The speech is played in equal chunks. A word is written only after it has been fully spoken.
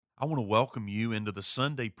I want to welcome you into the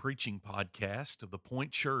Sunday preaching podcast of the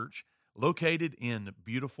Point Church, located in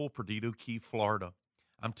beautiful Perdido Key, Florida.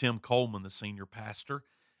 I'm Tim Coleman, the senior pastor,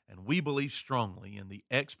 and we believe strongly in the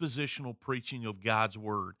expositional preaching of God's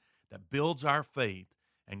Word that builds our faith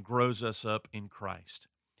and grows us up in Christ.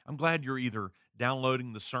 I'm glad you're either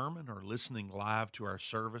downloading the sermon or listening live to our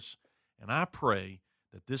service, and I pray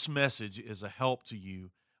that this message is a help to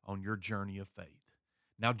you on your journey of faith.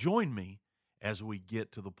 Now join me as we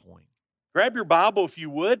get to the point. Grab your Bible if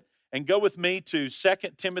you would and go with me to 2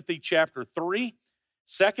 Timothy chapter 3.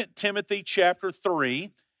 2 Timothy chapter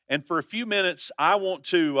 3. And for a few minutes, I want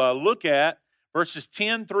to look at verses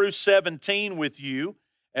 10 through 17 with you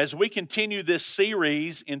as we continue this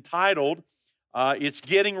series entitled, It's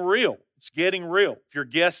Getting Real. It's Getting Real. If you're a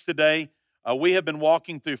guest today, we have been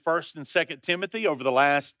walking through 1 and 2 Timothy over the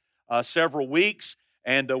last several weeks.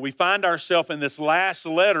 And we find ourselves in this last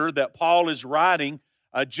letter that Paul is writing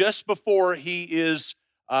just before he is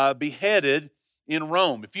beheaded in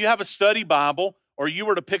Rome. If you have a study Bible or you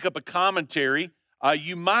were to pick up a commentary,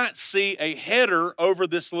 you might see a header over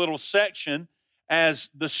this little section as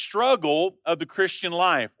the struggle of the Christian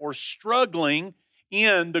life or struggling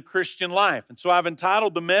in the Christian life. And so I've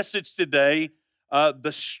entitled the message today,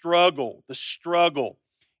 The Struggle. The Struggle.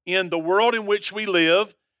 In the world in which we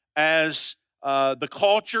live, as the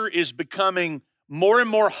culture is becoming more and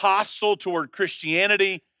more hostile toward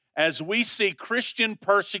Christianity. As we see Christian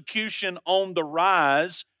persecution on the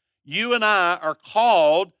rise, you and I are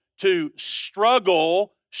called to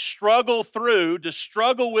struggle through, to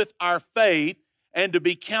struggle with our faith, and to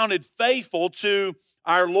be counted faithful to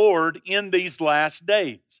our Lord in these last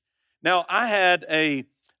days. Now, I had a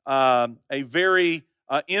very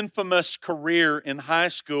infamous career in high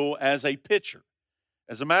school as a pitcher.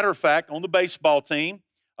 As a matter of fact, on the baseball team,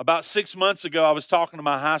 about 6 months ago, I was talking to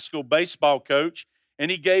my high school baseball coach,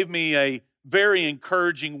 and he gave me a very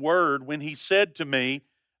encouraging word when he said to me,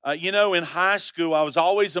 in high school, I was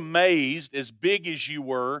always amazed, as big as you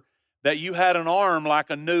were, that you had an arm like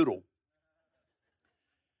a noodle.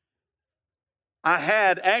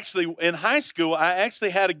 In high school, I actually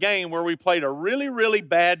had a game where we played a really, really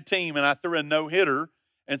bad team, and I threw a no-hitter,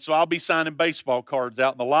 and so I'll be signing baseball cards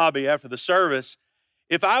out in the lobby after the service.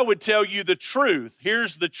 If I would tell you the truth,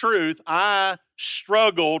 here's the truth, I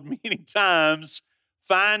struggled many times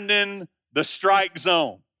finding the strike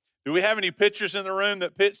zone. Do we have any pitchers in the room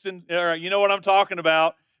that pitched in? You know what I'm talking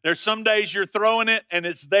about. There's some days you're throwing it and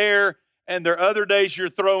it's there, and there are other days you're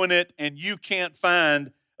throwing it and you can't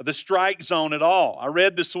find the strike zone at all. I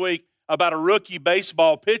read this week about a rookie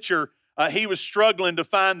baseball pitcher. He was struggling to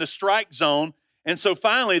find the strike zone, and so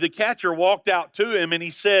finally the catcher walked out to him and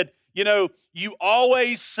he said, you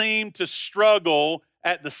always seem to struggle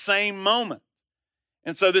at the same moment.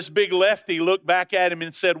 And so this big lefty looked back at him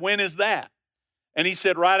and said, when is that? And he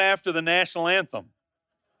said, right after the national anthem.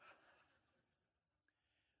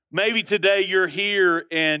 Maybe today you're here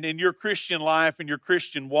and in your Christian life and your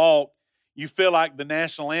Christian walk, you feel like the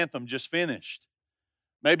national anthem just finished.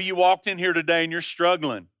 Maybe you walked in here today and you're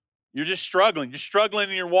struggling. You're just struggling. You're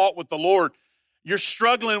struggling in your walk with the Lord. You're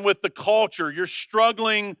struggling with the culture. You're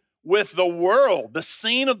struggling with the world, the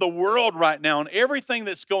scene of the world right now and everything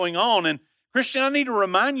that's going on. And Christian, I need to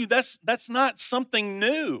remind you that's not something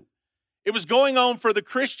new. It was going on for the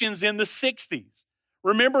Christians in the 60s.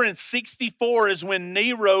 Remember, in 64 is when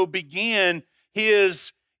Nero began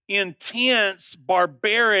his intense,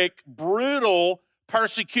 barbaric, brutal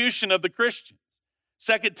persecution of the Christians.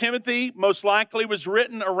 2 Timothy most likely was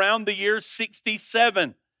written around the year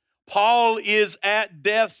 67. Paul is at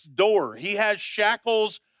death's door. He has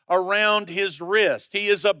shackles around his wrist. He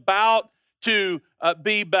is about to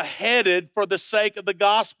be beheaded for the sake of the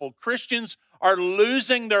gospel. Christians are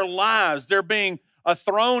losing their lives. They're being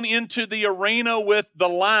thrown into the arena with the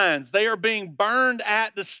lions. They are being burned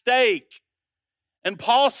at the stake. And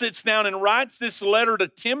Paul sits down and writes this letter to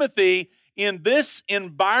Timothy in this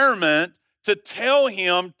environment to tell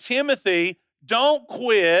him, Timothy, don't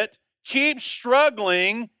quit. Keep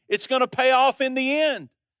struggling. It's going to pay off in the end.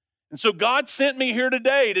 And so God sent me here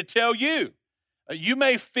today to tell you, you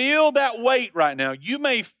may feel that weight right now. You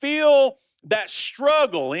may feel that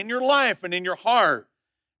struggle in your life and in your heart.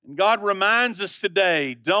 And God reminds us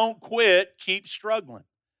today, don't quit, keep struggling.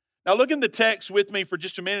 Now look in the text with me for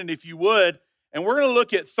just a minute if you would, and we're going to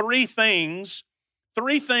look at three things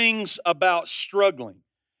about struggling.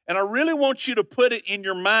 And I really want you to put it in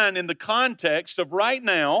your mind in the context of right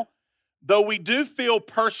now, though we do feel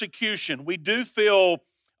persecution, we do feel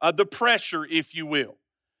the pressure, if you will.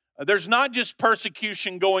 There's not just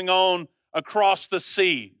persecution going on across the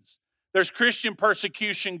seas. There's Christian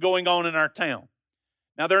persecution going on in our town.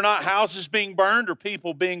 Now, they're not houses being burned or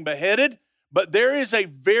people being beheaded, but there is a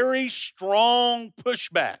very strong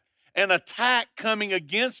pushback, an attack coming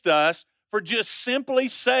against us for just simply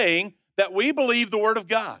saying that we believe the Word of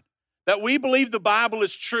God, that we believe the Bible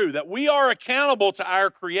is true, that we are accountable to our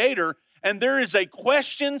Creator, and there is a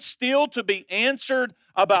question still to be answered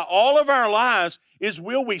about all of our lives is,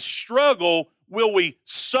 will we struggle? Will we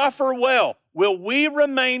suffer well? Will we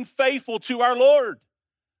remain faithful to our Lord?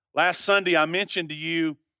 Last Sunday, I mentioned to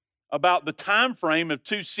you about the time frame of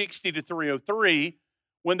 260 to 303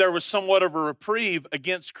 when there was somewhat of a reprieve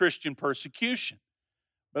against Christian persecution.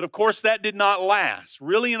 But of course, that did not last.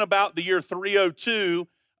 Really, in about the year 302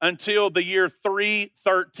 until the year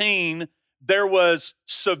 313, there was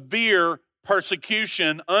severe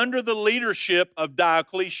persecution under the leadership of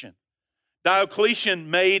Diocletian. Diocletian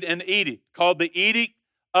made an edict called the Edict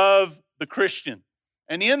of the Christian.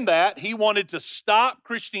 And in that, he wanted to stop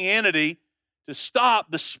Christianity, to stop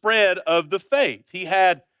the spread of the faith. He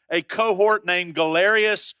had a cohort named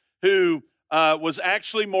Galerius who was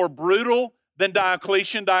actually more brutal than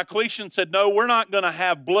Diocletian. Diocletian said, no, we're not going to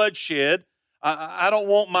have bloodshed. I don't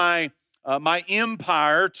want my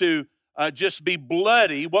empire to just be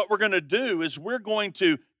bloody. What we're going to do is we're going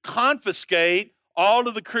to confiscate all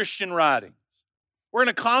of the Christian writings. We're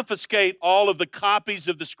going to confiscate all of the copies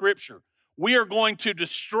of the Scripture. We are going to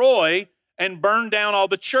destroy and burn down all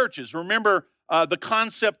the churches. Remember, the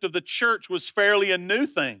concept of the church was fairly a new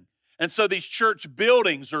thing. And so these church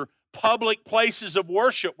buildings or public places of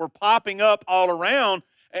worship were popping up all around.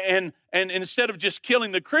 And instead of just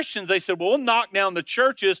killing the Christians, they said, well, we'll knock down the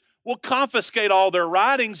churches, we'll confiscate all their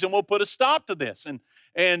writings, and we'll put a stop to this.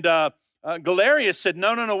 And Galerius said,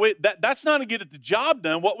 no, that's not to get the job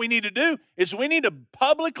done. What we need to do is we need to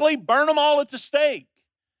publicly burn them all at the stake.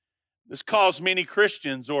 This caused many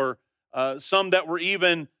Christians, or some that were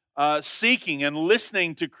even seeking and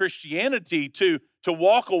listening to Christianity, to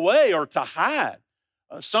walk away or to hide.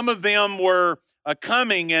 Some of them were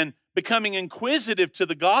coming and becoming inquisitive to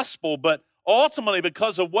the gospel, but ultimately,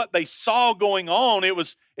 because of what they saw going on, it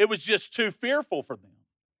was just too fearful for them.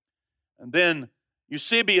 And then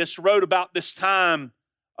Eusebius wrote about this time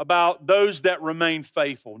about those that remained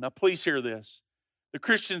faithful. Now, please hear this. The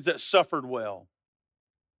Christians that suffered well,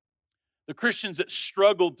 the Christians that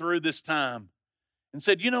struggled through this time and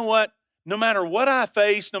said, you know what? No matter what I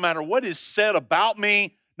face, no matter what is said about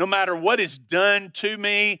me, no matter what is done to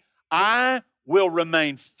me, I will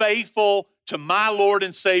remain faithful to my Lord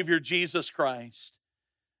and Savior, Jesus Christ.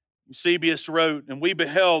 Eusebius wrote, and we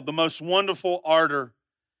beheld the most wonderful ardor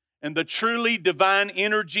and the truly divine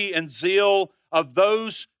energy and zeal of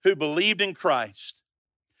those who believed in Christ.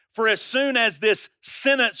 For as soon as this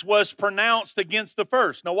sentence was pronounced against the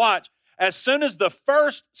first, now watch, as soon as the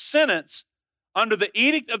first sentence under the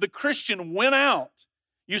edict of the Christian went out,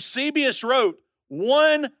 Eusebius wrote,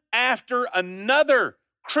 one after another,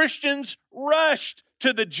 Christians rushed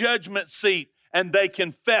to the judgment seat and they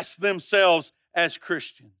confessed themselves as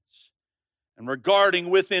Christians. And regarding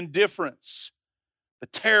with indifference the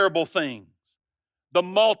terrible things, the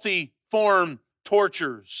multiform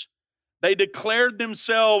tortures, they declared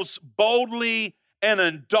themselves boldly and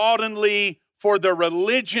undoubtedly for the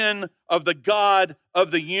religion of the God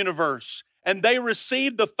of the universe. And they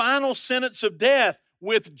received the final sentence of death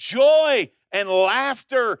with joy and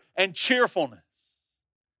laughter and cheerfulness.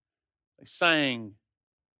 They sang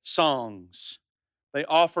songs. They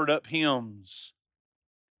offered up hymns.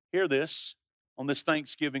 Hear this, on this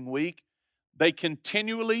Thanksgiving week, they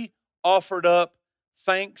continually offered up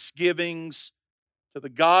thanksgivings to the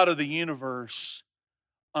God of the universe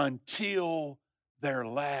until their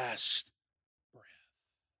last breath.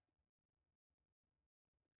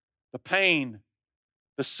 The pain,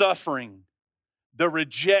 the suffering, the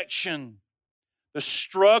rejection, the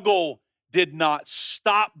struggle did not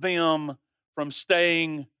stop them from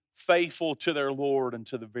staying faithful to their Lord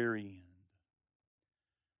until the very end.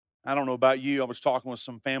 I don't know about you. I was talking with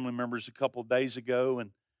some family members a couple of days ago,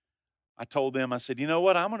 and I told them, I said, you know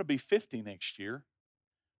what? I'm going to be 50 next year.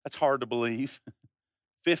 That's hard to believe.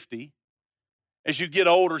 50. As you get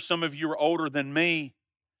older, some of you are older than me,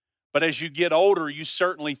 but as you get older, you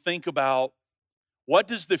certainly think about, what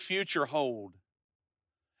does the future hold?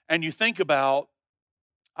 And you think about,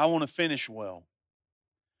 I want to finish well.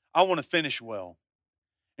 I want to finish well.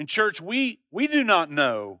 In church, we do not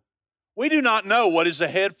know. We do not know what is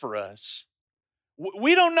ahead for us.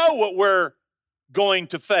 We don't know what we're going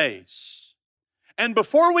to face. And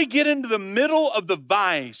before we get into the middle of the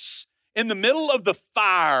vice, in the middle of the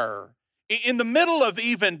fire, in the middle of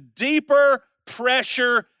even deeper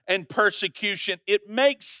pressure and persecution, it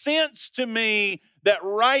makes sense to me that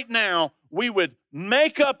right now we would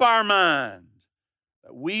make up our mind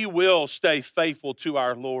that we will stay faithful to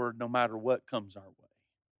our Lord no matter what comes our way.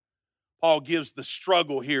 Paul gives the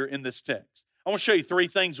struggle here in this text. I want to show you three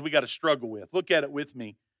things we got to struggle with. Look at it with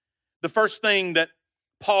me. The first thing that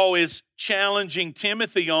Paul is challenging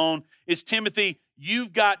Timothy on is, Timothy,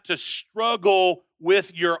 you've got to struggle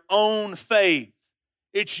with your own faith.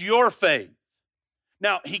 It's your faith.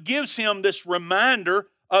 Now, he gives him this reminder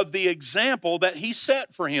of the example that he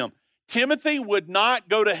set for him. Timothy would not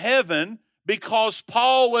go to heaven because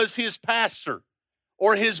Paul was his pastor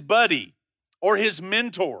or his buddy or his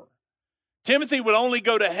mentor. Timothy would only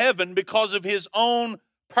go to heaven because of his own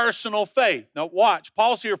personal faith. Now watch,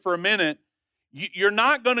 pause here for a minute. You're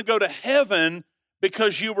not going to go to heaven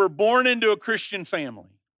because you were born into a Christian family.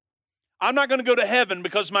 I'm not going to go to heaven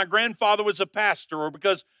because my grandfather was a pastor or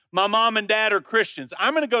because my mom and dad are Christians.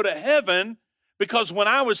 I'm going to go to heaven because when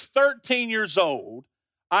I was 13 years old,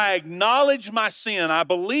 I acknowledged my sin. I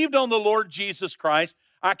believed on the Lord Jesus Christ.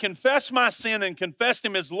 I confessed my sin and confessed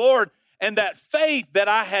Him as Lord. And that faith that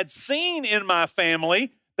I had seen in my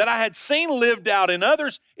family, that I had seen lived out in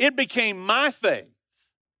others, it became my faith.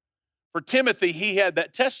 For Timothy, he had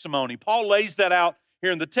that testimony. Paul lays that out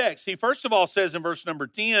here in the text. He first of all says in verse number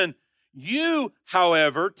 10, you,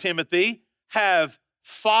 however, Timothy, have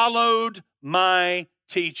followed my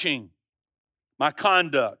teaching, my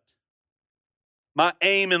conduct, my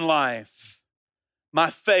aim in life, my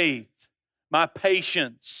faith, my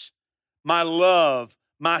patience, my love,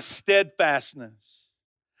 my steadfastness,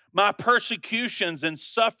 my persecutions and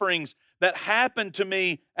sufferings that happened to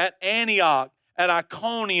me at Antioch, at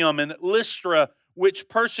Iconium, and at Lystra, which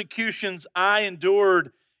persecutions I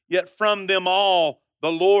endured, yet from them all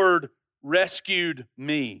the Lord rescued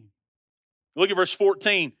me. Look at verse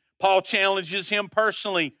 14. Paul challenges him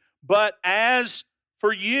personally. But as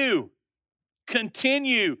for you,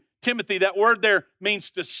 continue. Timothy, that word there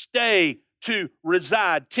means to stay, to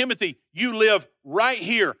reside. Timothy, you live right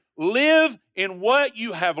here. Live in what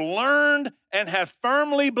you have learned and have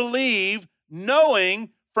firmly believed, knowing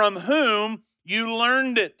from whom you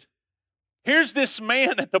learned it. Here's this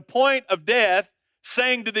man at the point of death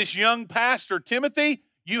saying to this young pastor, Timothy,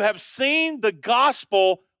 you have seen the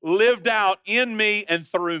gospel lived out in me and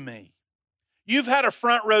through me. You've had a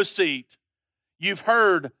front row seat. You've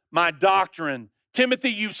heard my doctrine.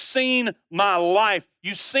 Timothy, you've seen my life.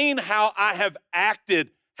 You've seen how I have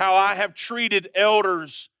acted, how I have treated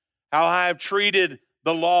elders, how I have treated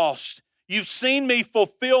the lost. You've seen me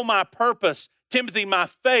fulfill my purpose. Timothy, my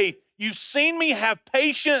faith. You've seen me have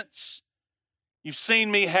patience. You've seen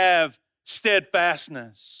me have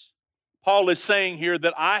steadfastness. Paul is saying here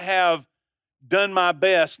that I have done my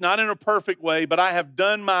best, not in a perfect way, but I have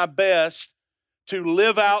done my best to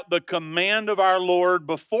live out the command of our Lord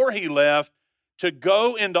before He left, to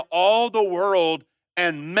go into all the world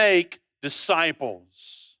and make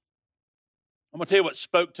disciples. I'm going to tell you what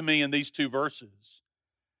spoke to me in these two verses.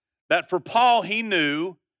 That for Paul, he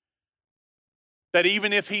knew that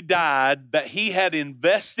even if he died, that he had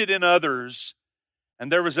invested in others,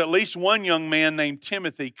 and there was at least one young man named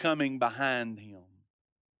Timothy coming behind him.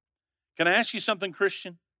 Can I ask you something,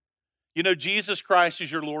 Christian? You know, Jesus Christ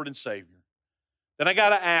is your Lord and Savior. Then I got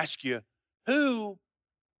to ask you, who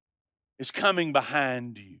is coming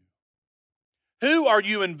behind you? Who are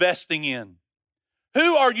you investing in?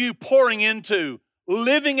 Who are you pouring into,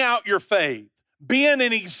 living out your faith, being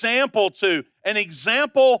an example to, an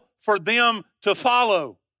example for them to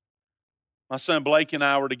follow? My son Blake and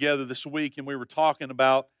I were together this week, and we were talking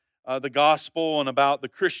about the gospel and about the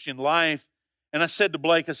Christian life. And I said to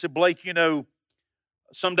Blake, Blake, you know,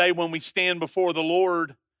 someday when we stand before the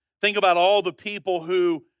Lord, think about all the people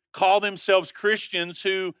who call themselves Christians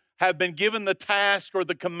who have been given the task or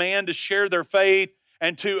the command to share their faith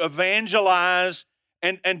and to evangelize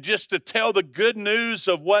and just to tell the good news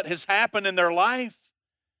of what has happened in their life.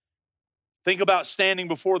 Think about standing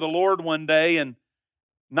before the Lord one day and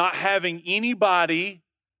not having anybody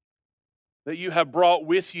that you have brought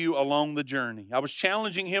with you along the journey. I was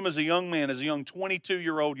challenging him as a young man, as a young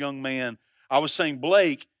 22-year-old young man. I was saying,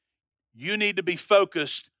 Blake, you need to be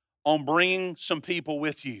focused on bringing some people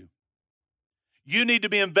with you. You need to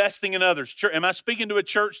be investing in others. Am I speaking to a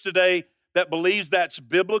church today that believes that's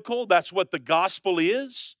biblical? That's what the gospel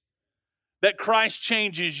is? That Christ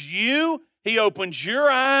changes you. He opens your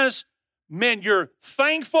eyes. Man, you're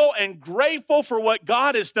thankful and grateful for what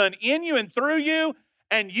God has done in you and through you,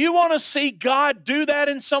 and you want to see God do that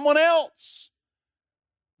in someone else.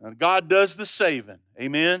 Now, God does the saving.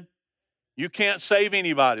 Amen? You can't save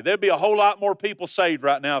anybody. There'd be a whole lot more people saved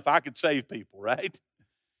right now if I could save people, right?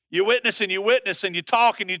 You witness and you witness and you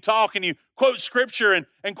talk and you talk and you quote Scripture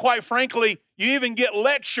and quite frankly, you even get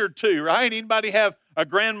lectured to, right? Anybody have a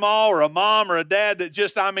grandma or a mom or a dad that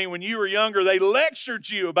just, when you were younger, they lectured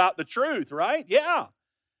you about the truth, right? Yeah.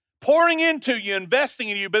 Pouring into you, investing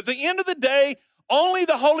in you. But at the end of the day, only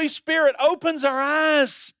the Holy Spirit opens our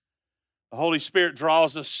eyes. The Holy Spirit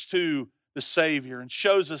draws us to the Savior and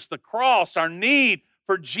shows us the cross, our need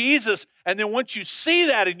for Jesus. And then once you see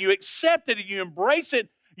that and you accept it and you embrace it,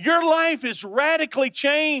 your life is radically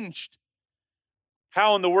changed.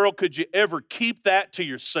 How in the world could you ever keep that to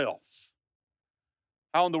yourself?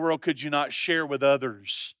 How in the world could you not share with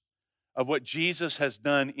others of what Jesus has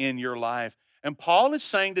done in your life? And Paul is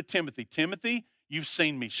saying to Timothy, Timothy, you've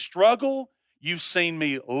seen me struggle. You've seen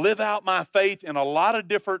me live out my faith in a lot of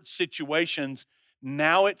different situations.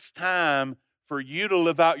 Now it's time for you to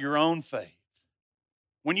live out your own faith.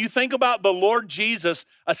 When you think about the Lord Jesus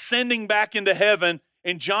ascending back into heaven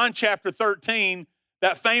in John chapter 13,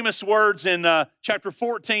 that famous words in chapter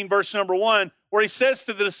 14, verse number 1, where he says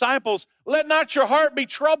to the disciples, let not your heart be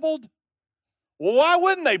troubled. Well, why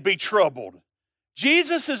wouldn't they be troubled?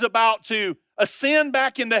 Jesus is about to ascend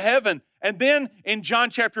back into heaven. And then in John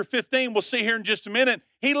chapter 15, we'll see here in just a minute,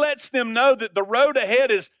 he lets them know that the road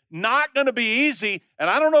ahead is not going to be easy. And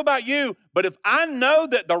I don't know about you, but if I know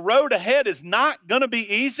that the road ahead is not going to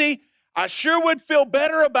be easy, I sure would feel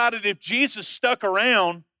better about it if Jesus stuck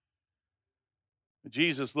around. But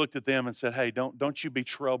Jesus looked at them and said, hey, don't you be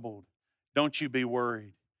troubled. Don't you be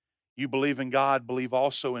worried. You believe in God, believe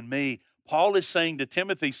also in me. Paul is saying to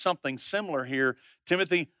Timothy something similar here.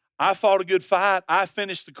 Timothy, I fought a good fight. I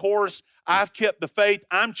finished the course. I've kept the faith.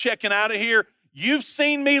 I'm checking out of here. You've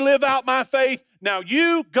seen me live out my faith. Now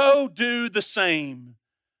you go do the same.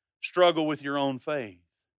 Struggle with your own faith.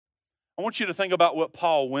 I want you to think about what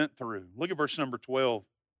Paul went through. Look at verse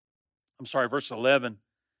 11.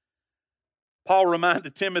 Paul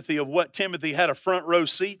reminded Timothy of what Timothy had a front row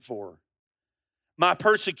seat for. My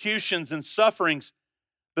persecutions and sufferings,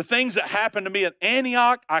 the things that happened to me at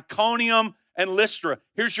Antioch, Iconium, and Lystra.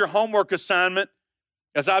 Here's your homework assignment.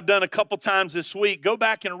 As I've done a couple times this week, go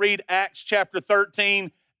back and read Acts chapter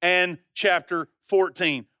 13 and chapter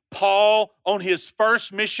 14. Paul, on his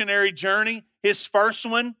first missionary journey, his first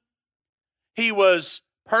one, he was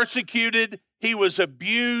persecuted, he was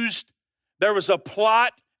abused. There was a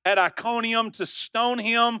plot at Iconium to stone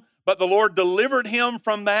him, but the Lord delivered him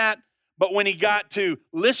from that. But when he got to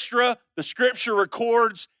Lystra, the scripture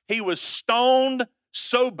records he was stoned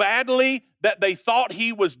so badly that they thought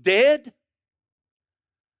he was dead.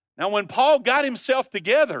 Now, when Paul got himself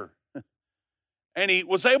together and he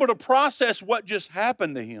was able to process what just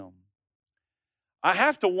happened to him, I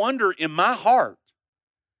have to wonder in my heart,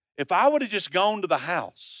 if I would have just gone to the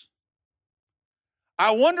house,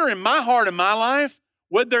 I wonder in my heart, in my life,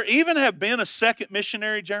 would there even have been a second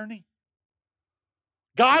missionary journey?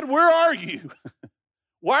 God, where are you?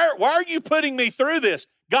 Why are you putting me through this?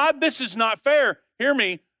 God, this is not fair. Hear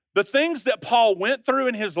me. The things that Paul went through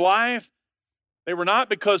in his life, they were not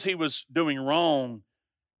because he was doing wrong.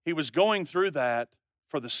 He was going through that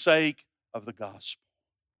for the sake of the gospel.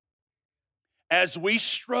 As we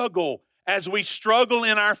struggle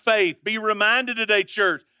in our faith, be reminded today,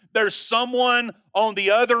 church, there's someone on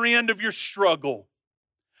the other end of your struggle.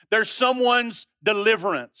 There's someone's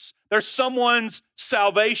deliverance. There's someone's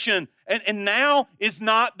salvation. And now is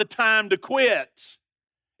not the time to quit.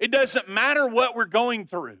 It doesn't matter what we're going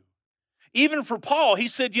through. Even for Paul, he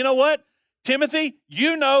said, you know what, Timothy,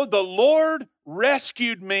 you know the Lord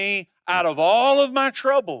rescued me out of all of my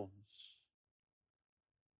troubles.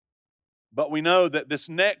 But we know that this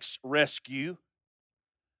next rescue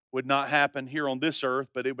would not happen here on this earth,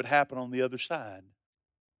 but it would happen on the other side.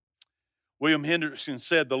 William Hendrickson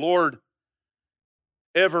said, the Lord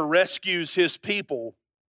ever rescues his people,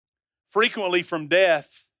 frequently from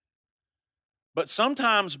death, but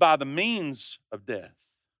sometimes by the means of death.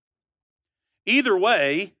 Either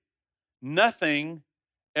way, nothing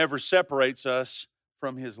ever separates us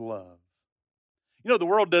from his love. You know, the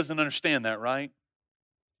world doesn't understand that, right?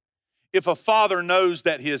 If a father knows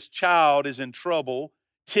that his child is in trouble,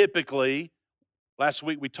 typically, last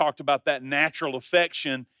week we talked about that natural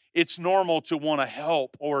affection, it's normal to want to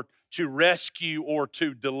help or to rescue or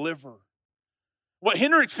to deliver. What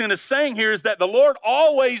Hendrickson is saying here is that the Lord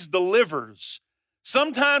always delivers.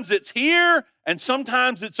 Sometimes it's here and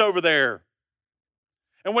sometimes it's over there.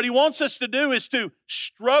 And what he wants us to do is to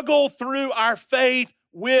struggle through our faith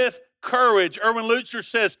with courage. Erwin Lutzer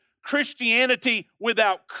says, Christianity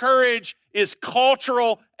without courage is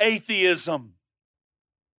cultural atheism.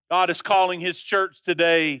 God is calling his church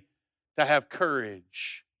today to have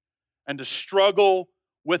courage and to struggle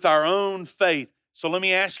with our own faith. So let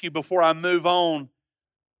me ask you before I move on,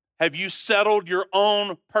 have you settled your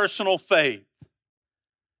own personal faith?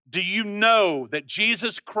 Do you know that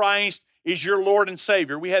Jesus Christ is your Lord and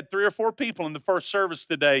Savior? We had 3 or 4 people in the first service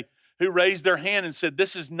today who raised their hand and said,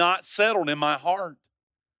 this is not settled in my heart.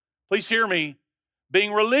 Please hear me.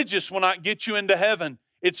 Being religious will not get you into heaven.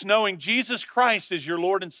 It's knowing Jesus Christ is your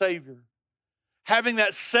Lord and Savior. Having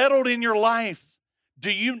that settled in your life.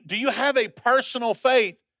 Do you have a personal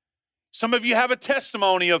faith? Some of you have a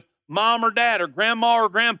testimony of mom or dad or grandma or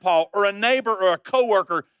grandpa or a neighbor or a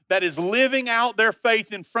coworker that is living out their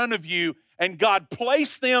faith in front of you, and God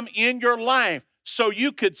placed them in your life so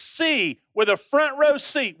you could see with a front row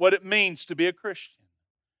seat what it means to be a Christian.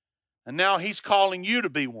 And now He's calling you to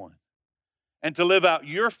be one and to live out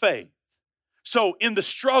your faith. So in the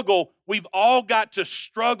struggle, we've all got to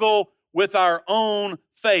struggle with our own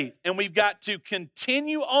faith, and we've got to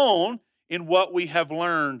continue on in what we have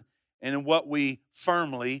learned and in what we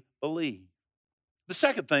firmly believe. The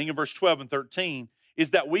second thing in verse 12 and 13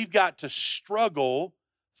 is that we've got to struggle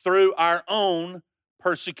through our own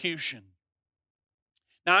persecution.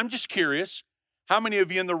 Now, I'm just curious, how many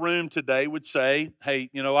of you in the room today would say, hey,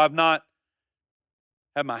 I've not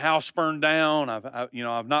had my house burned down,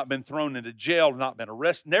 I've not been thrown into jail, I've not been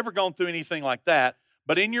arrested, never gone through anything like that,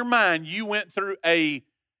 but in your mind, you went through a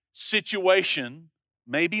situation,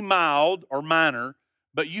 maybe mild or minor,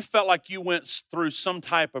 but you felt like you went through some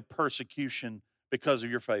type of persecution because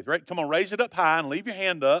of your faith, right? Come on, raise it up high and leave your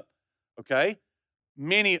hand up, okay?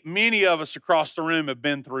 Many of us across the room have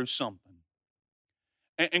been through something.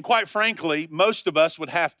 And quite frankly, most of us would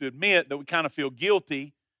have to admit that we kind of feel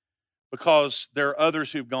guilty because there are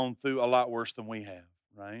others who've gone through a lot worse than we have,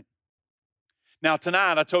 right? Now,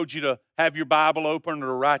 tonight, I told you to have your Bible open or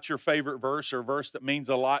to write your favorite verse or a verse that means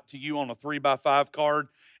a lot to you on a 3x5 card.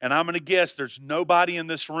 And I'm going to guess there's nobody in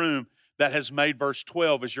this room that has made verse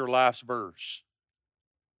 12 as your life's verse.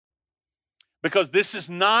 Because this is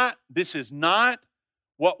not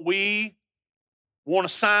what we want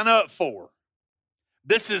to sign up for.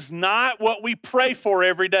 This is not what we pray for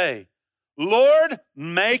every day. Lord,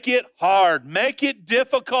 make it hard. Make it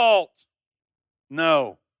difficult.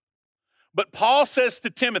 No. But Paul says to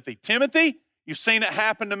Timothy, you've seen it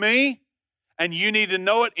happen to me, and you need to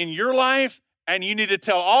know it in your life, and you need to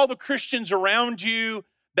tell all the Christians around you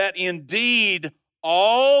that indeed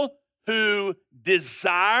all who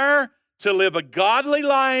desire to live a godly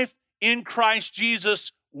life in Christ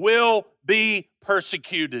Jesus will be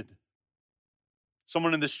persecuted.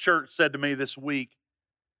 Someone in this church said to me this week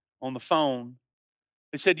on the phone,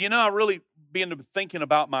 they said, I really began to thinking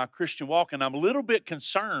about my Christian walk, and I'm a little bit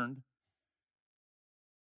concerned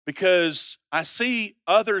because I see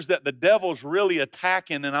others that the devil's really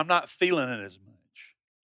attacking, and I'm not feeling it as much.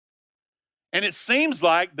 And it seems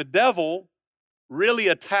like the devil really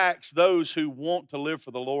attacks those who want to live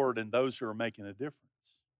for the Lord and those who are making a difference.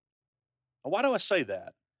 Now, why do I say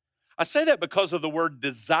that? I say that because of the word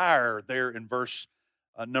desire there in verse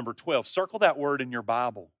number 12. Circle that word in your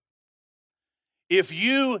Bible. If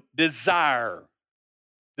you desire.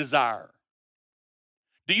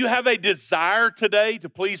 Do you have a desire today to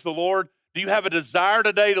please the Lord? Do you have a desire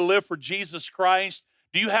today to live for Jesus Christ?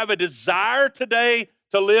 Do you have a desire today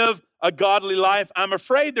to live a godly life? I'm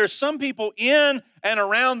afraid there's some people in and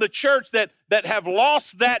around the church that have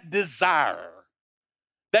lost that desire.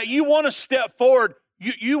 That you want to step forward.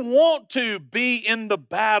 You want to be in the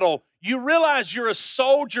battle. You realize you're a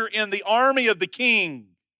soldier in the army of the King.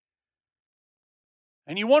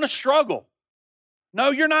 And you want to struggle. No,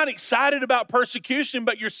 you're not excited about persecution,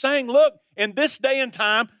 but you're saying, look, in this day and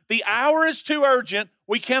time, the hour is too urgent.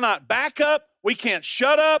 We cannot back up. We can't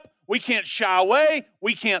shut up. We can't shy away.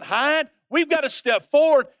 We can't hide. We've got to step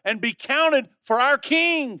forward and be counted for our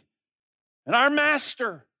King and our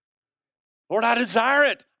Master. Lord, I desire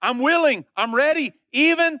it. I'm willing. I'm ready,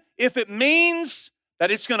 even if it means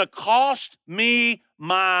that it's going to cost me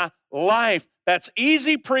my life. That's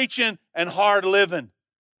easy preaching and hard living.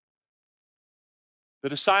 The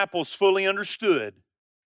disciples fully understood.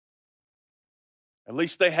 At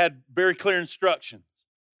least they had very clear instructions.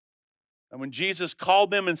 And when Jesus called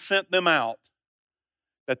them and sent them out,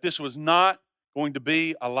 that this was not going to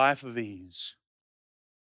be a life of ease.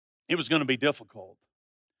 It was going to be difficult.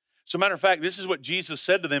 As a matter of fact, this is what Jesus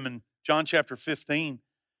said to them in John chapter 15,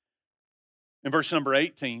 in verse number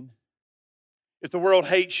 18. If the world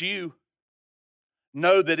hates you,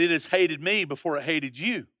 know that it has hated me before it hated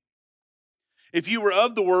you. If you were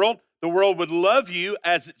of the world would love you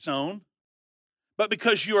as its own. But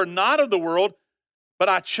because you are not of the world, but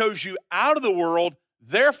I chose you out of the world,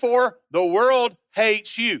 therefore the world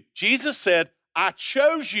hates you. Jesus said, I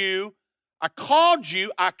chose you, I called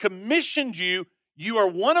you, I commissioned you. You are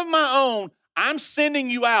one of my own. I'm sending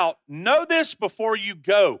you out. Know this before you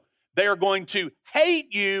go. They are going to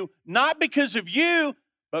hate you, not because of you,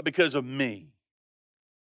 but because of me.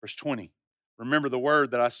 Verse 20, remember the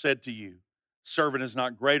word that I said to you. Servant is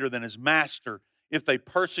not greater than his master. If they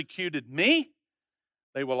persecuted me,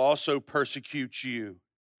 they will also persecute you.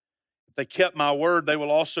 If they kept my word, they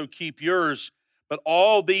will also keep yours. But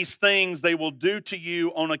all these things they will do to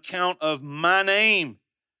you on account of my name,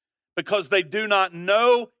 because they do not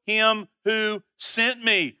know him who sent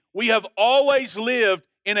me. We have always lived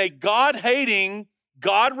in a God-hating,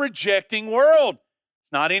 God-rejecting world.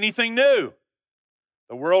 It's not anything new.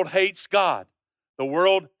 The world hates God. The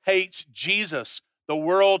world hates Jesus. The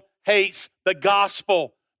world hates the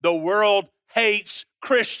gospel. The world hates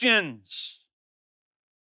Christians.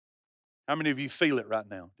 How many of you feel it right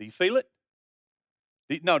now? Do you feel it?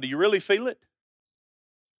 No, do you really feel it?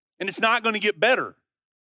 And it's not going to get better.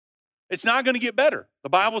 It's not going to get better. The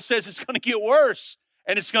Bible says it's going to get worse,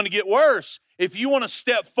 and it's going to get worse. If you want to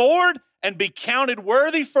step forward and be counted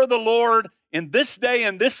worthy for the Lord in this day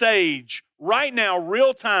and this age, right now,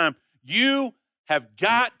 real time, you have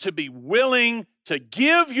got to be willing to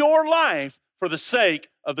give your life for the sake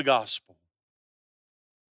of the gospel.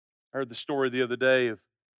 I heard the story the other day of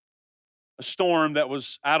a storm that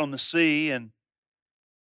was out on the sea, and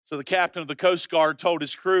so the captain of the Coast Guard told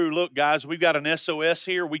his crew, look, guys, we've got an SOS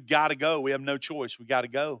here. We got to go. We have no choice. We got to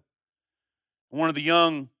go. One of the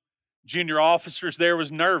young junior officers there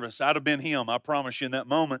was nervous. I'd have been him, I promise you, in that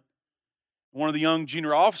moment. One of the young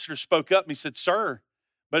junior officers spoke up and he said, sir,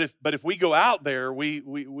 but if we go out there, we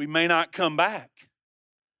may not come back.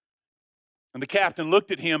 And the captain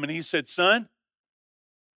looked at him and he said, son,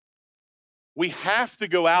 we have to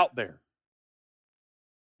go out there,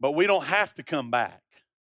 but we don't have to come back.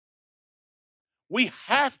 We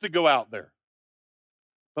have to go out there,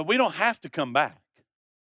 but we don't have to come back.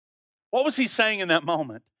 What was he saying in that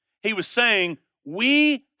moment? He was saying,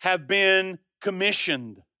 we have been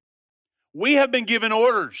commissioned. We have been given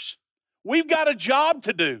orders. We've got a job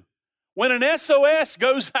to do. When an SOS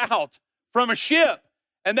goes out from a ship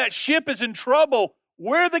and that ship is in trouble,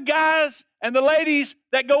 we're the guys and the ladies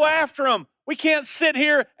that go after them. We can't sit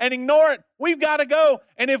here and ignore it. We've got to go.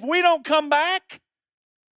 And if we don't come back,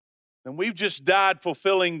 then we've just died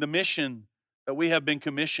fulfilling the mission that we have been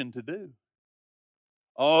commissioned to do.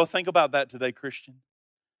 Oh, think about that today, Christian.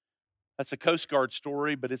 That's a Coast Guard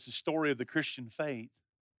story, but it's a story of the Christian faith.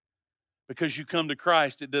 Because you come to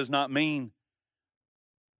Christ, it does not mean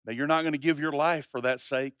that you're not going to give your life for that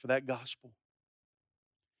sake, for that gospel.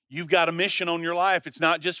 You've got a mission on your life. It's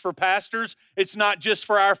not just for pastors. It's not just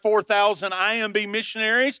for our 4,000 IMB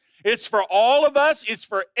missionaries. It's for all of us. It's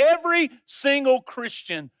for every single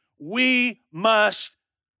Christian. We must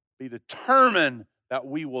be determined that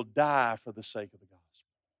we will die for the sake of the gospel.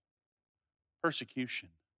 Persecution.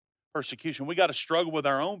 Persecution. We got to struggle with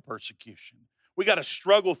our own persecution. We got to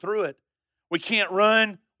struggle through it. We can't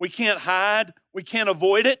run. We can't hide. We can't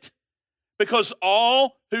avoid it. Because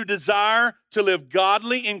all who desire to live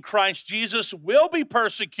godly in Christ Jesus will be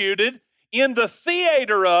persecuted in the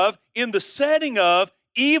theater of, in the setting of,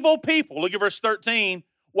 evil people. Look at verse 13.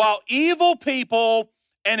 While evil people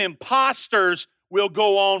and imposters will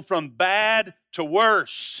go on from bad to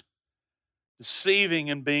worse, deceiving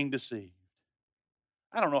and being deceived.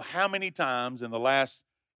 I don't know how many times in the last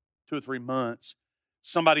 2 or 3 months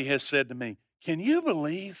somebody has said to me, can you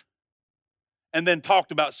believe? And then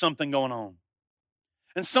talked about something going on.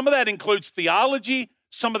 And some of that includes theology.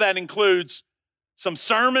 Some of that includes some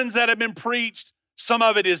sermons that have been preached. Some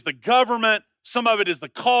of it is the government. Some of it is the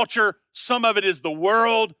culture. Some of it is the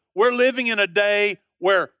world. We're living in a day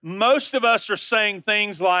where most of us are saying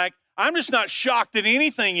things like, I'm just not shocked at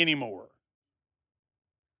anything anymore.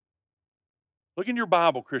 Look in your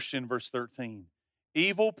Bible, Christian, verse 13.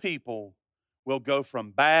 Evil people will go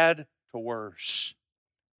from bad to worse.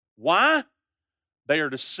 Why? They are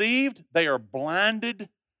deceived. They are blinded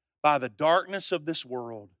by the darkness of this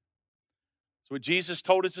world. That's what Jesus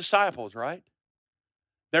told his disciples, right?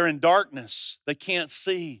 They're in darkness. They can't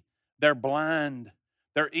see. They're blind.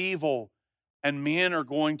 They're evil. And men are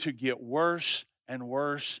going to get worse and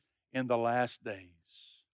worse in the last days.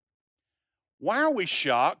 Why are we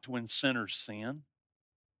shocked when sinners sin?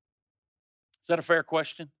 Is that a fair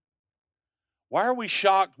question? Why are we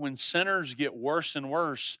shocked when sinners get worse and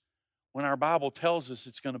worse when our Bible tells us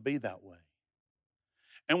it's going to be that way?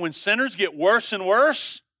 And when sinners get worse and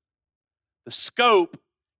worse, the scope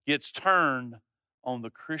gets turned on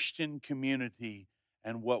the Christian community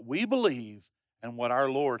and what we believe and what our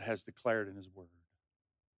Lord has declared in His Word.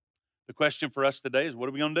 The question for us today is, what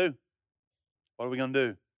are we going to do? What are we going to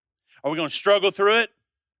do? Are we going to struggle through it?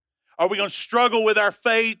 Are we going to struggle with our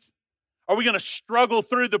faith? Are we going to struggle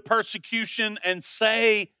through the persecution and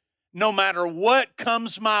say, no matter what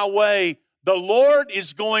comes my way, the Lord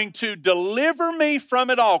is going to deliver me from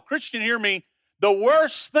it all? Christian, hear me. The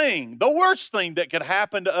worst thing that could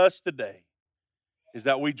happen to us today is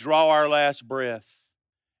that we draw our last breath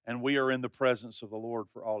and we are in the presence of the Lord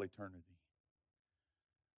for all eternity.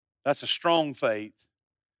 That's a strong faith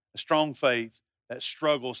that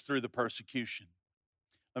struggles through the persecution.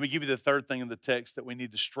 Let me give you the third thing in the text that we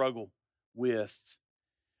need to struggle with.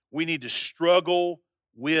 We need to struggle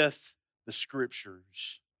with the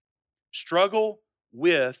Scriptures. Struggle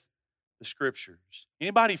with the Scriptures.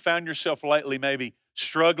 Anybody found yourself lately maybe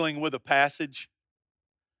struggling with a passage?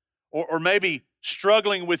 Or maybe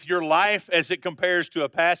struggling with your life as it compares to a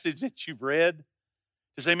passage that you've read?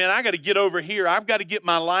 To say, man, I got to get over here. I've got to get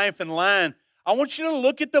my life in line. I want you to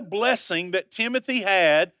look at the blessing that Timothy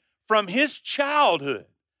had from his childhood.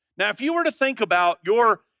 Now, if you were to think about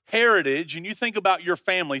your heritage and you think about your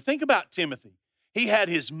family, think about Timothy. He had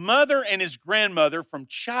his mother and his grandmother from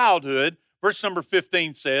childhood. Verse number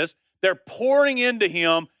 15 says, they're pouring into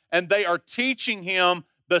him and they are teaching him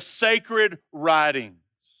the sacred writings.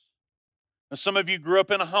 Now, some of you grew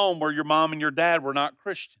up in a home where your mom and your dad were not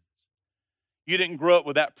Christians. You didn't grow up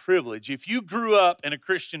with that privilege. If you grew up in a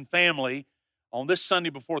Christian family on this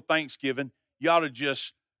Sunday before Thanksgiving, you ought to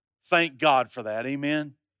just thank God for that.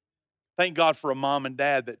 Amen? Thank God for a mom and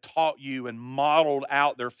dad that taught you and modeled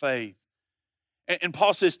out their faith. And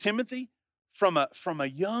Paul says, Timothy, from a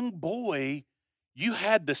young boy, you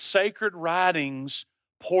had the sacred writings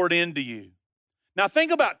poured into you. Now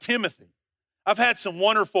think about Timothy. I've had some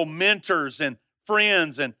wonderful mentors and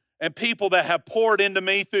friends and people that have poured into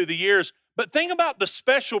me through the years. But think about the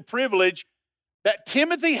special privilege that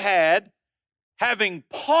Timothy had having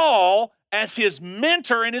Paul as his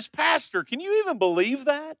mentor and his pastor. Can you even believe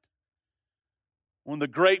that? One of the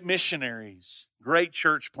great missionaries, great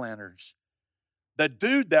church planters, the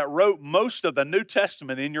dude that wrote most of the New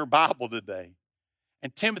Testament in your Bible today.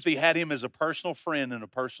 And Timothy had him as a personal friend and a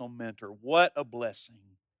personal mentor. What a blessing.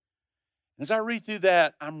 As I read through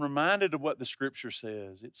that, I'm reminded of what the Scripture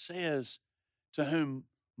says. It says, to whom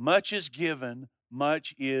much is given,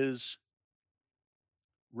 much is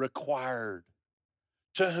required.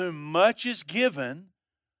 To whom much is given,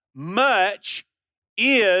 much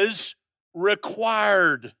is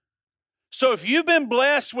required. So if you've been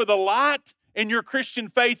blessed with a lot in your Christian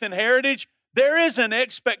faith and heritage, there is an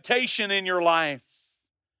expectation in your life.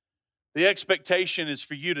 The expectation is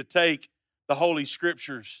for you to take the Holy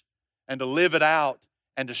Scriptures and to live it out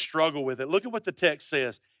and to struggle with it. Look at what the text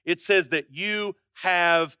says. It says that you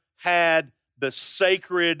have had the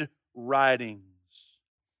sacred writings.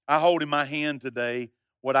 I hold in my hand today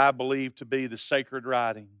what I believe to be the sacred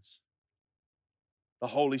writings, the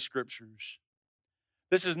Holy Scriptures.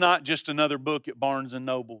 This is not just another book at Barnes and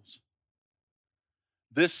Nobles.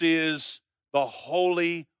 This is the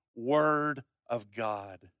holy Word of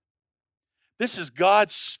God. This is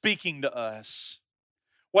God speaking to us.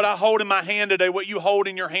 What I hold in my hand today, what you hold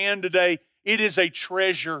in your hand today, it is a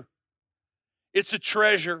treasure. It's a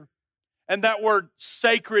treasure. And that word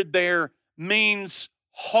sacred there means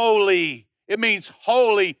holy. It means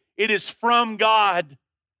holy. It is from God.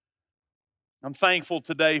 I'm thankful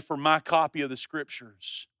today for my copy of the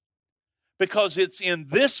Scriptures because it's in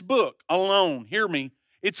this book alone. Hear me.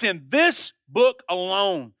 It's in this book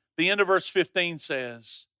alone. The end of verse 15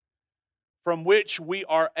 says, from which we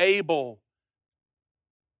are able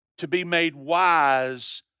to be made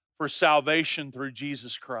wise for salvation through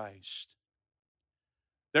Jesus Christ.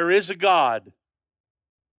 There is a God.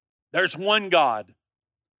 There's one God,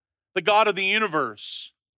 the God of the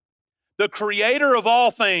universe, the creator of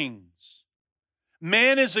all things.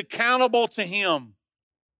 Man is accountable to him.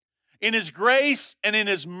 In his grace and in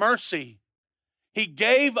his mercy, he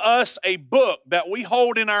gave us a book that we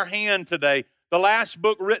hold in our hand today, the last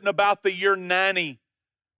book written about the year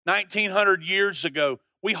 1900 years ago.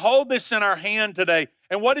 We hold this in our hand today.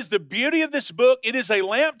 And what is the beauty of this book? It is a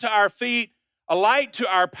lamp to our feet, a light to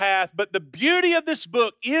our path. But the beauty of this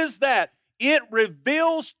book is that it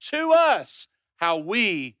reveals to us how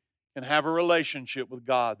we can have a relationship with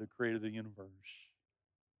God, the creator of the universe.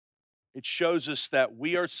 It shows us that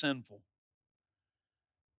we are sinful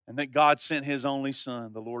and that God sent His only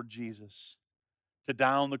Son, the Lord Jesus, to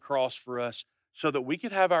die on the cross for us so that we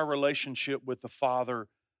could have our relationship with the Father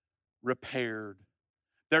repaired.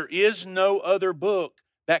 There is no other book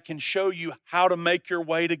that can show you how to make your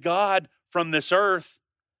way to God from this earth.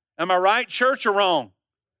 Am I right, church, or wrong?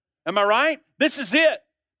 Am I right? This is it.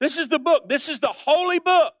 This is the book. This is the holy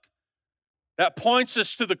book that points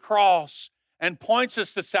us to the cross and points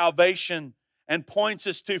us to salvation and points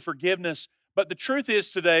us to forgiveness. But the truth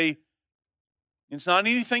is today, it's not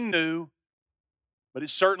anything new, but it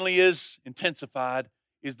certainly is intensified,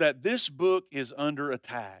 is that this book is under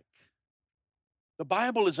attack. The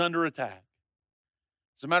Bible is under attack.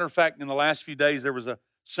 As a matter of fact, in the last few days, there was a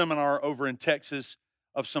seminar over in Texas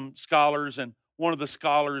of some scholars, and one of the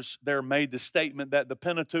scholars there made the statement that the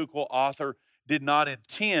Pentateuchal author did not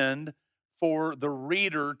intend for the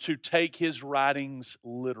reader to take his writings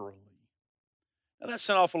literally. Now, that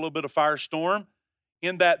sent off a little bit of firestorm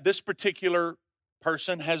in that this particular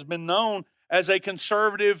person has been known as a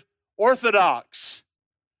conservative Orthodox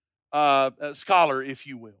scholar, if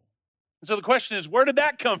you will. And so the question is, where did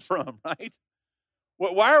that come from, right?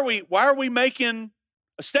 Why are we making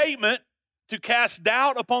a statement to cast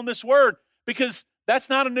doubt upon this word? Because that's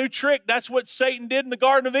not a new trick. That's what Satan did in the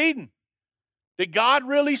Garden of Eden. Did God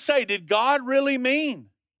really say? Did God really mean?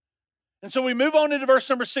 And so we move on into verse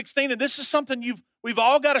number 16, and this is something we've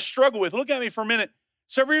all got to struggle with. Look at me for a minute.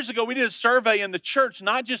 Several years ago, we did a survey in the church,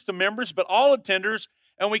 not just the members, but all attenders,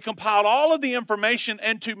 and we compiled all of the information,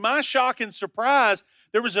 and to my shock and surprise,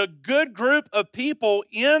 there was a good group of people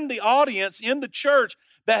in the audience, in the church,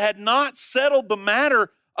 that had not settled the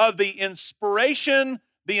matter of the inspiration,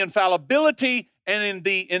 the infallibility, and in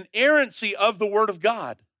the inerrancy of the Word of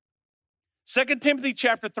God. 2 Timothy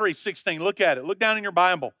chapter 3, 16, look at it. Look down in your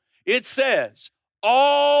Bible. It says,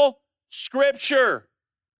 all Scripture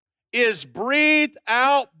is breathed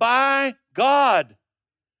out by God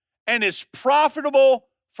and is profitable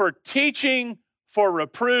for teaching, for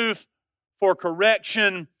reproof, for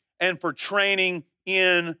correction, and for training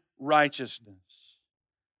in righteousness.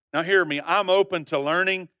 Now hear me, I'm open to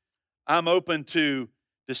learning. I'm open to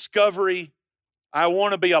discovery. I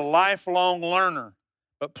want to be a lifelong learner.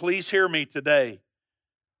 But please hear me today.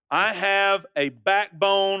 I have a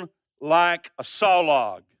backbone like a saw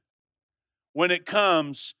log when it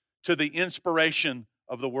comes to the inspiration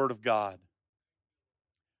of the Word of God.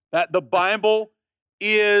 That the Bible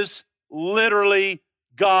is literally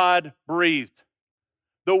God-breathed.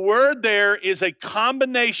 The word there is a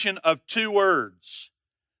combination of two words.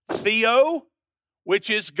 Theo, which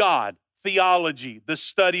is God, theology, the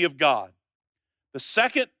study of God. The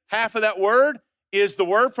second half of that word is the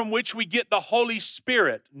word from which we get the Holy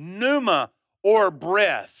Spirit, pneuma, or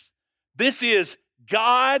breath. This is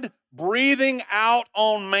God breathing out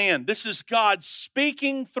on man. This is God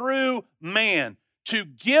speaking through man to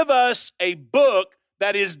give us a book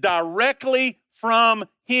that is directly from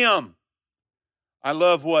Him. I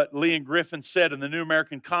love what Leon Griffin said in the New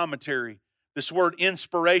American Commentary. This word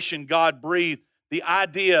inspiration, God breathed, the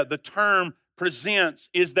idea, the term presents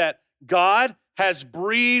is that God has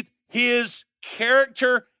breathed His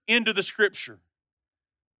character into the Scripture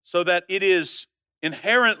so that it is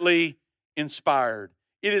inherently inspired.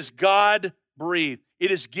 It is God-breathed.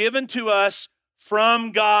 It is given to us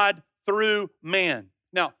from God through man.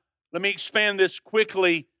 Now, let me expand this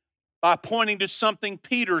quickly by pointing to something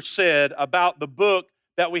Peter said about the book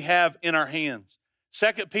that we have in our hands.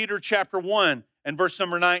 2 Peter chapter 1 and verse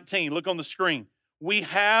number 19. Look on the screen. We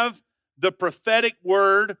have the prophetic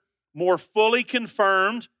word more fully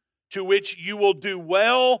confirmed, to which you will do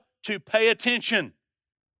well to pay attention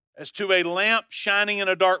as to a lamp shining in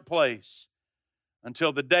a dark place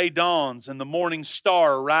until the day dawns and the morning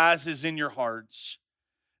star rises in your hearts.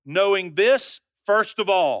 Knowing this, first of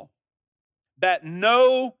all, that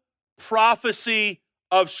no prophecy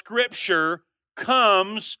of Scripture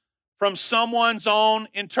comes from someone's own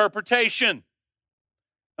interpretation.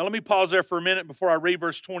 Now let me pause there for a minute before I read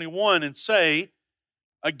verse 21 and say,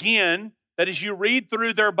 again, that as you read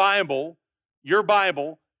through their Bible, your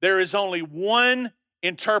Bible, there is only one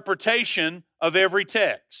interpretation of every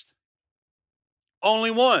text. Only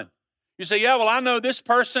one. You say, yeah, well, I know this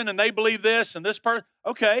person and they believe this and this person.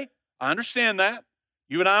 Okay, I understand that.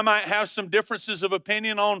 You and I might have some differences of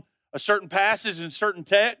opinion on a certain passage and certain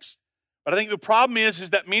text, but I think the problem is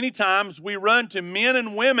that many times we run to men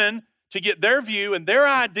and women to get their view and their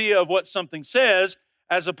idea of what something says,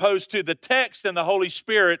 as opposed to the text and the Holy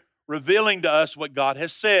Spirit revealing to us what God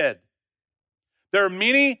has said. There are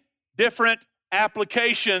many different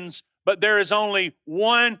applications, but there is only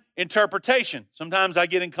one interpretation. Sometimes I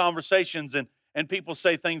get in conversations and people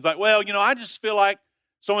say things like, well, I just feel like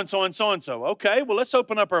so-and-so and so-and-so. Okay, well, let's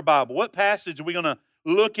open up our Bible. What passage are we going to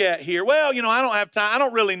look at here? Well, I don't have time. I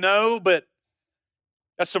don't really know, but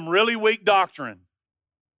that's some really weak doctrine.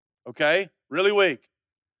 Okay? Really weak.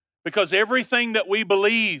 Because everything we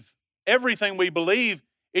believe,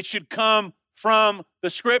 it should come from the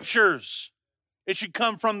Scriptures. It should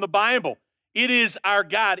come from the Bible. It is our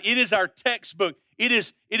guide. It is our textbook. It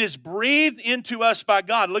is breathed into us by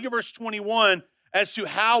God. Look at verse 21 as to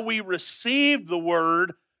how we received the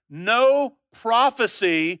word. No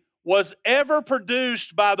prophecy was ever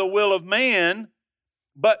produced by the will of man,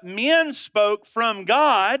 but men spoke from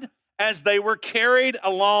God as they were carried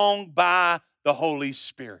along by the Holy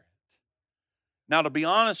Spirit. Now, to be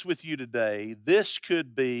honest with you today, this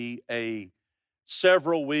could be a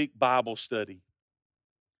several-week Bible study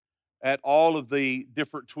at all of the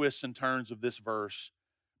different twists and turns of this verse.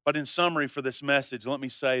 But in summary for this message, let me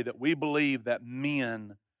say that we believe that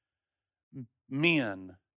men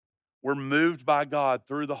were moved by God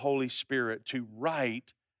through the Holy Spirit to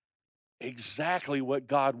write exactly what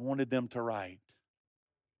God wanted them to write.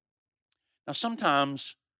 Now,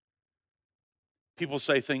 sometimes people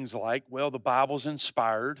say things like, well, the Bible's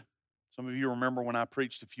inspired. Some of you remember when I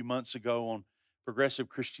preached a few months ago on progressive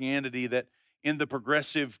Christianity that in the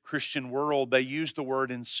progressive Christian world, they use the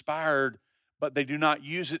word inspired, but they do not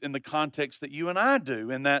use it in the context that you and I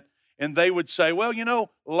do. And they would say,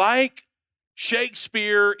 well, like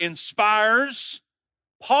Shakespeare inspires,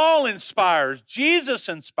 Paul inspires, Jesus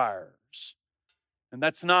inspires. And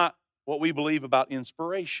that's not what we believe about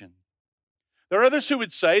inspiration. There are others who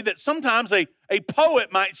would say that sometimes a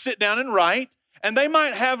poet might sit down and write, and they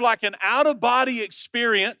might have like an out-of-body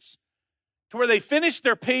experience to where they finish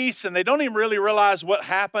their piece and they don't even really realize what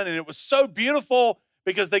happened, and it was so beautiful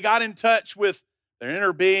because they got in touch with their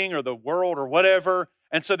inner being or the world or whatever,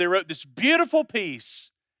 and so they wrote this beautiful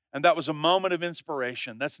piece, and that was a moment of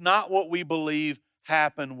inspiration. That's not what we believe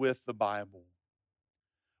happened with the Bible.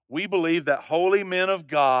 We believe that holy men of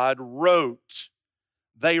God wrote.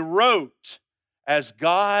 They wrote as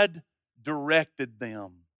God directed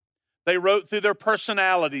them. They wrote through their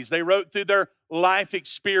personalities. They wrote through their life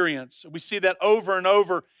experience. We see that over and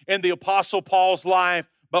over in the Apostle Paul's life.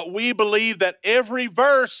 But we believe that every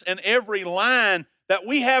verse and every line that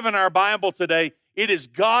we have in our Bible today, it is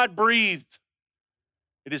God-breathed.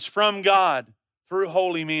 It is from God through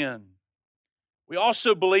holy men. We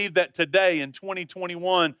also believe that today in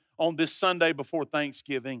 2021, on this Sunday before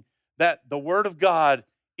Thanksgiving, that the Word of God,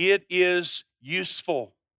 it is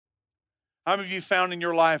useful. How many of you found in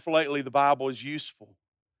your life lately the Bible is useful?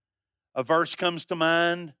 A verse comes to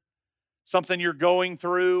mind, something you're going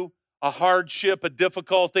through, a hardship, a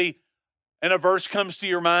difficulty, and a verse comes to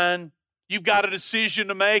your mind. You've got a decision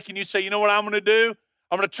to make, and you say, you know what I'm going to do?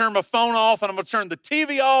 I'm going to turn my phone off, and I'm going to turn the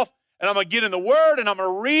TV off, and I'm going to get in the Word, and I'm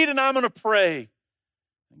going to read, and I'm going to pray.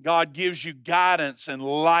 God gives you guidance and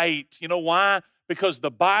light. You know why? Because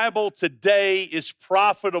the Bible today is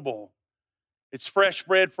profitable. It's fresh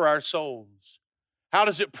bread for our souls. How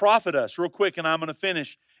does it profit us? Real quick, and I'm going to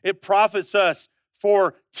finish. It profits us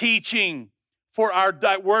for teaching. For our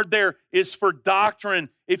word there is for doctrine.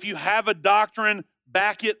 If you have a doctrine,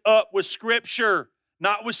 back it up with Scripture.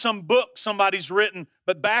 Not with some book somebody's written,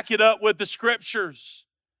 but back it up with the Scriptures.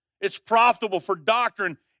 It's profitable for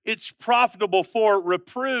doctrine. It's profitable for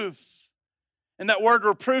reproof. And that word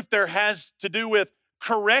reproof there has to do with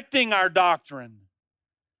correcting our doctrine.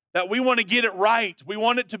 That we want to get it right. We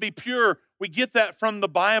want it to be pure. We get that from the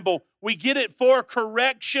Bible. We get it for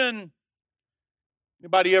correction.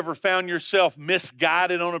 Anybody ever found yourself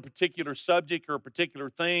misguided on a particular subject or a particular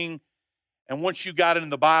thing, and once you got it in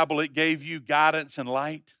the Bible, it gave you guidance and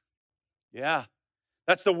light? Yeah.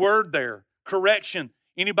 That's the word there, correction.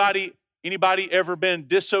 Anybody ever been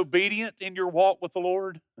disobedient in your walk with the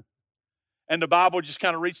Lord? And the Bible just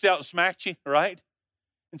kind of reached out and smacked you, right?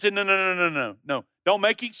 And said, no. Don't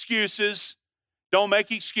make excuses. Don't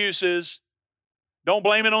make excuses. Don't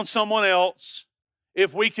blame it on someone else.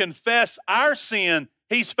 If we confess our sin,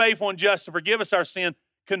 He's faithful and just to forgive us our sin.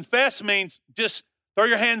 Confess means just throw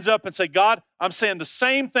your hands up and say, God, I'm saying the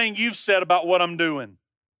same thing you've said about what I'm doing.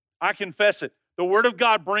 I confess it. The Word of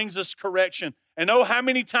God brings us correction. And oh, how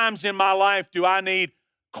many times in my life do I need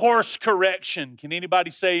course correction? Can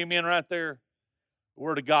anybody say amen right there? The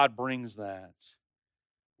Word of God brings that.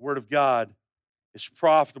 The Word of God is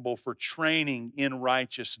profitable for training in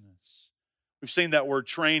righteousness. We've seen that word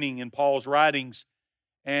training in Paul's writings,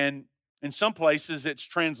 and in some places it's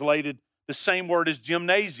translated the same word as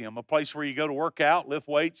gymnasium, a place where you go to work out, lift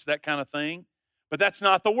weights, that kind of thing. But that's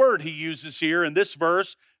not the word he uses here in this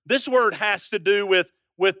verse. This word has to do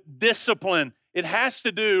with discipline. It has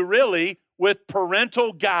to do really with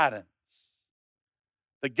parental guidance.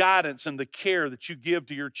 The guidance and the care that you give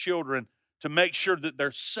to your children to make sure that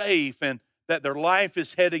they're safe and that their life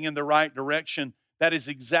is heading in the right direction. That is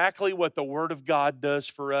exactly what the Word of God does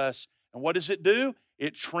for us. And what does it do?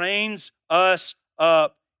 It trains us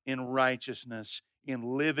up in righteousness,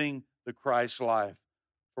 in living the Christ life.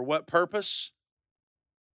 For what purpose?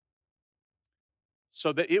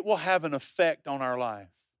 So that it will have an effect on our life.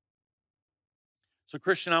 So,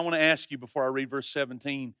 Christian, I want to ask you before I read verse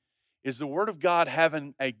 17, is the Word of God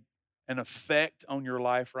having an effect on your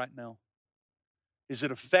life right now? Is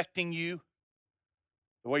it affecting you?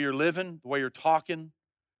 The way you're living, the way you're talking,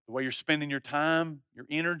 the way you're spending your time, your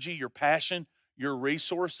energy, your passion, your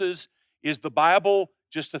resources? Is the Bible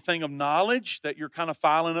just a thing of knowledge that you're kind of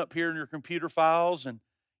filing up here in your computer files and,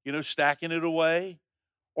 stacking it away?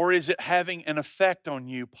 Or is it having an effect on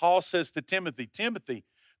you? Paul says to Timothy, Timothy,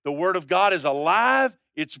 the Word of God is alive,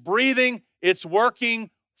 it's breathing, it's working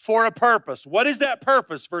for a purpose. What is that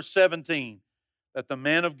purpose? Verse 17, that the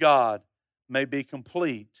man of God may be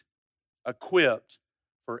complete, equipped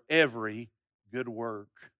for every good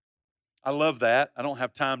work. I love that. I don't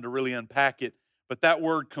have time to really unpack it, but that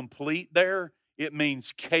word complete there, it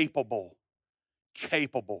means capable.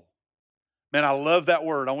 Capable. Man, I love that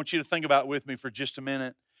word. I want you to think about it with me for just a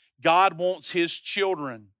minute. God wants His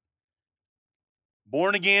children,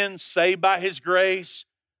 born again, saved by His grace,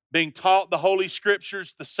 being taught the Holy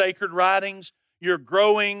Scriptures, the sacred writings. You're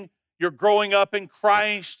growing up in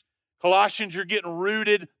Christ. Colossians, you're getting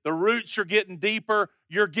rooted. The roots are getting deeper.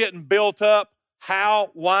 You're getting built up. How?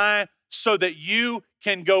 Why? So that you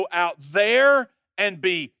can go out there and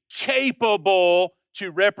be capable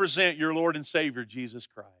to represent your Lord and Savior, Jesus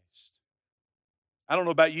Christ. I don't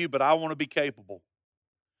know about you, but I want to be capable.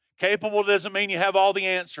 Capable doesn't mean you have all the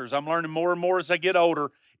answers. I'm learning more and more as I get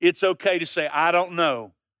older. It's okay to say, I don't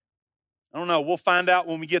know. I don't know. We'll find out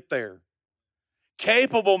when we get there.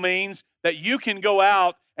 Capable means that you can go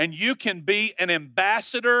out and you can be an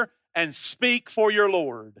ambassador and speak for your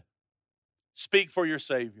Lord. Speak for your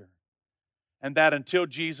Savior. And that until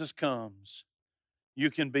Jesus comes, you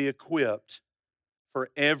can be equipped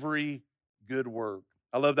for every good work.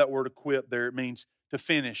 I love that word equip there. It means to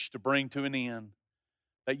finish, to bring to an end.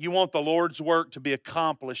 That you want the Lord's work to be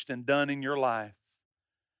accomplished and done in your life.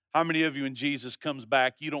 How many of you, when Jesus comes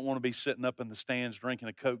back, you don't want to be sitting up in the stands drinking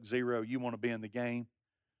a Coke Zero? You want to be in the game.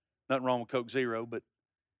 Nothing wrong with Coke Zero, but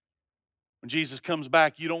when Jesus comes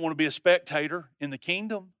back, you don't want to be a spectator in the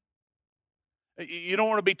kingdom. You don't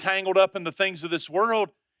want to be tangled up in the things of this world.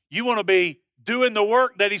 You want to be doing the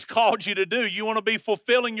work that He's called you to do. You want to be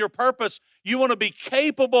fulfilling your purpose. You want to be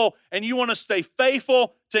capable, and you want to stay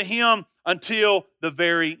faithful to Him until the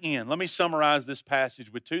very end. Let me summarize this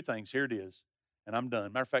passage with two things. Here it is, and I'm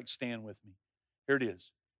done. Matter of fact, stand with me. Here it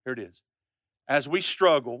is. Here it is. As we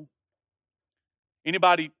struggle,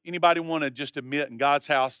 anybody want to just admit in God's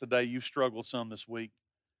house today you've struggled some this week?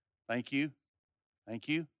 Thank you. Thank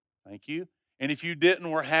you. Thank you. And if you didn't,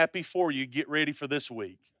 we're happy for you. Get ready for this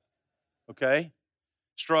week. Okay?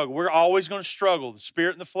 Struggle. We're always going to struggle. The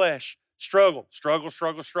spirit and the flesh. Struggle. Struggle,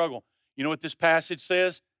 struggle, struggle. You know what this passage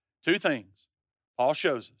says? Two things. Paul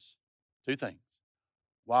shows us. Two things.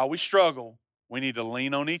 While we struggle, we need to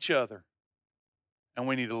lean on each other, and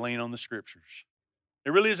we need to lean on the Scriptures.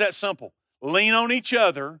 It really is that simple. Lean on each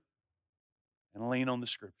other and lean on the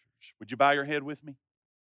Scriptures. Would you bow your head with me?